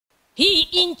Hii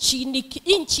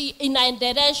inchi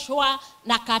inaendeleshwa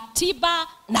na katiba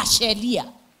na sheria.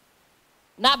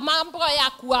 Na mambo ya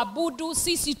kuabudu,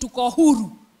 sisi tuko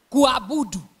huru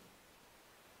kuabudu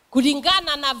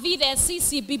kulingana na vile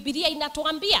sisi Biblia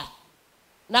inatuambia.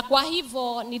 Na kwa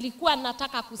hivyo nilikuwa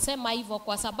nataka kusema hivyo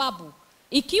kwa sababu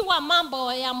ikiwa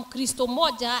mambo ya Mkristo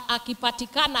moja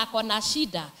akipatikana kwa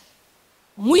shida,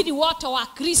 mwili wote wa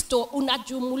Kristo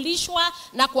unajumulishwa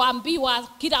na kuambiwa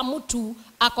kila mtu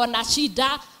ako na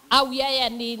shida au yeye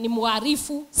ni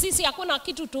muharifu. Sisi hakuna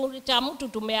kitu cha mtu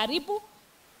tumeharibu,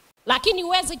 lakini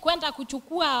huwezi kwenda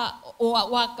kuchukua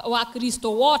wa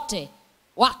Kristo wote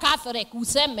wa Catholic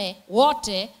useme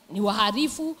wote ni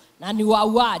waharifu na ni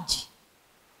wauaji.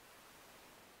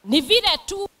 Ni vile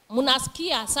tu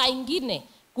mnasikia saa ingine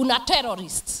kuna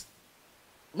terrorists.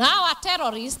 Na hawa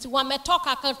terrorists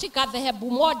wametoka katika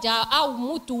dhehebu moja au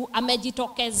mtu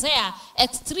amejitokezea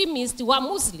extremist wa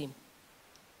Muslim.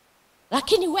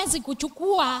 Lakini huwezi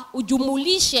kuchukua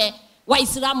ujumulishe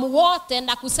Waislamu wote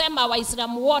na kusema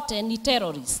Waislamu wote ni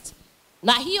terrorist.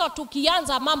 Na hiyo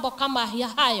tukianza mambo kama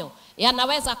hayo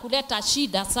yanaweza kuleta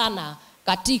shida sana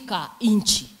katika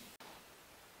nchi.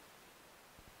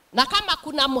 Na kama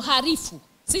kuna mharifu,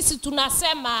 sisi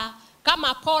tunasema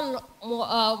kama Paul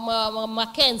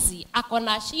MACKENZIE ako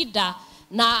na shida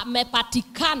na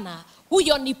amepatikana,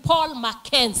 huyo ni Paul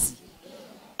MACKENZIE.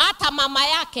 Hata mama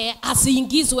yake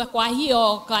asiingizwe kwa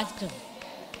hiyo,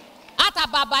 hata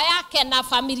baba yake na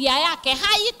familia yake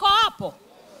haiko hapo.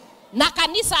 Na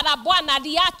kanisa la Bwana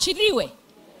liachiliwe.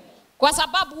 Kwa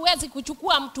sababu huwezi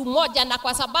kuchukua mtu mmoja na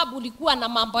kwa sababu ulikuwa na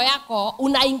mambo yako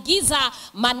unaingiza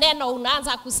maneno,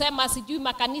 unaanza kusema sijui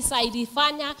makanisa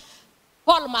ilifanya.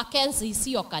 Paul MACKENZIE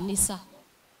sio kanisa.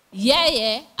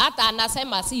 Yeye hata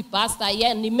anasema si pastor,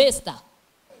 yeye ni master.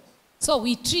 So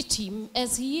we treat him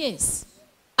as he is.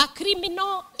 A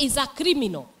criminal is a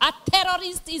criminal. A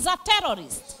terrorist is a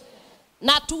terrorist.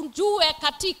 Na tujue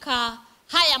katika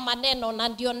haya maneno, na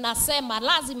ndio nasema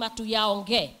lazima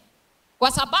tuyaongee.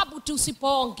 Kwa sababu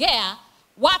tusipoongea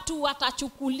watu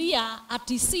watachukulia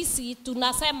ati sisi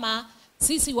tunasema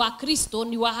sisi wa Kristo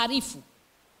ni waharifu.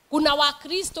 Kuna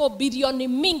Wakristo bilioni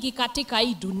mingi katika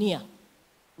hii dunia.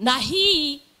 Na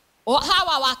hii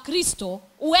hawa Wakristo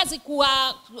huwezi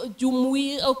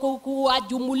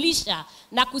kuwajumulisha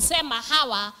na kusema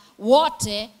hawa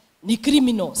wote ni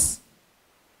criminals.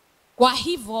 Kwa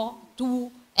hivyo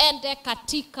tuende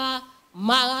katika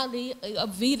mahali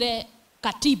vile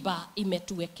katiba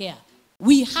imetuwekea.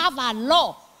 We have a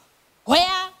law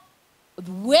where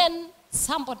when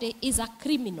somebody is a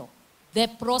criminal, the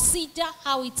procedure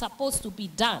how it's supposed to be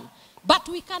done. But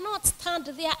we cannot stand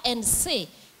there and say,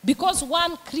 because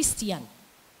one Christian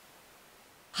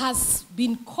has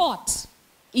been caught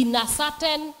in a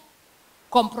certain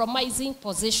compromising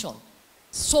position,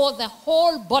 so the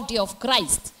whole body of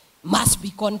Christ must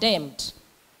be condemned.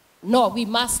 No, we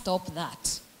must stop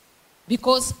that.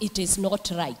 Because it is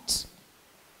not right.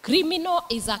 Criminal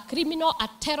is a criminal, a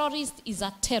terrorist is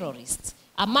a terrorist.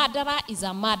 A murderer is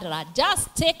a murderer.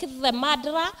 Just take the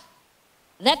murderer,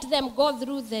 let them go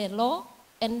through the law,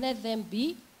 and let them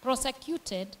be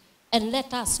prosecuted, and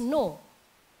let us know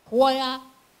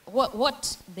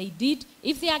what they did.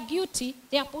 If they are guilty,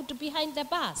 they are put behind the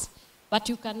bars. But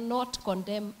you cannot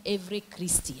condemn every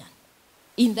Christian.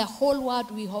 In the whole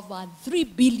world, we have 3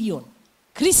 billion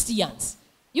Christians.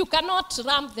 You cannot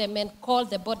ramp them and call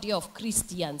the body of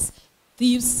Christians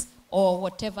thieves or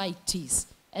whatever it is.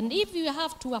 And if you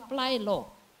have to apply law,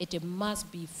 it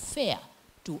must be fair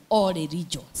to all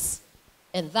religions.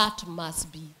 And that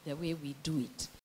must be the way we do it.